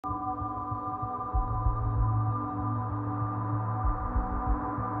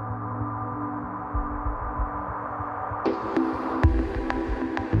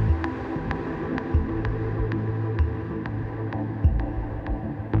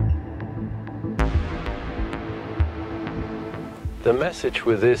The message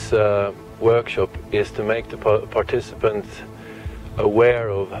with this workshop is to make the participants aware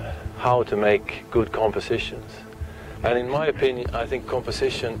of how to make good compositions. And in my opinion, I think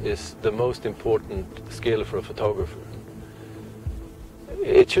composition is the most important skill for a photographer.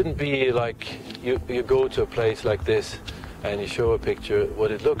 It shouldn't be like you go to a place like this and you show a picture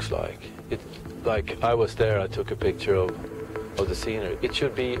what it looks like. Like I was there, I took a picture of the scenery. It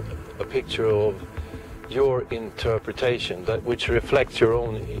should be a picture of your interpretation, which reflects your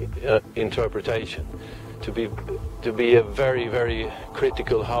own interpretation. To be a very, very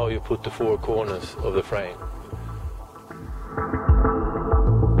critical how you put the four corners of the frame.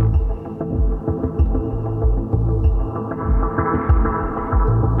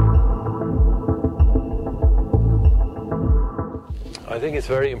 I think it's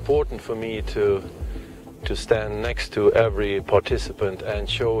very important for me to stand next to every participant and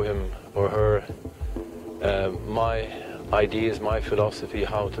show him or her my ideas, my philosophy,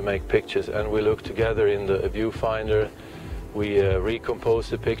 how to make pictures, and we look together in the viewfinder. We recompose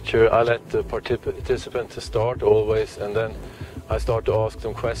the picture. I let the participant to start always, and then I start to ask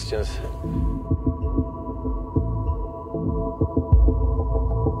them questions.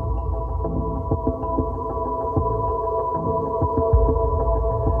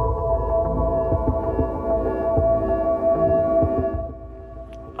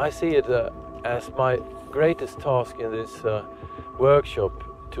 I see it as my greatest task in this workshop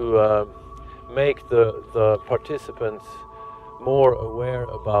to make the participants more aware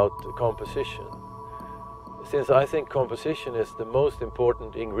about composition. Since I think composition is the most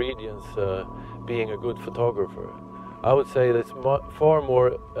important ingredient being a good photographer, I would say that it's far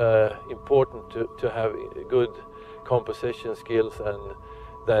more important to have good composition skills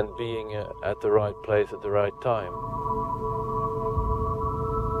than being at the right place at the right time.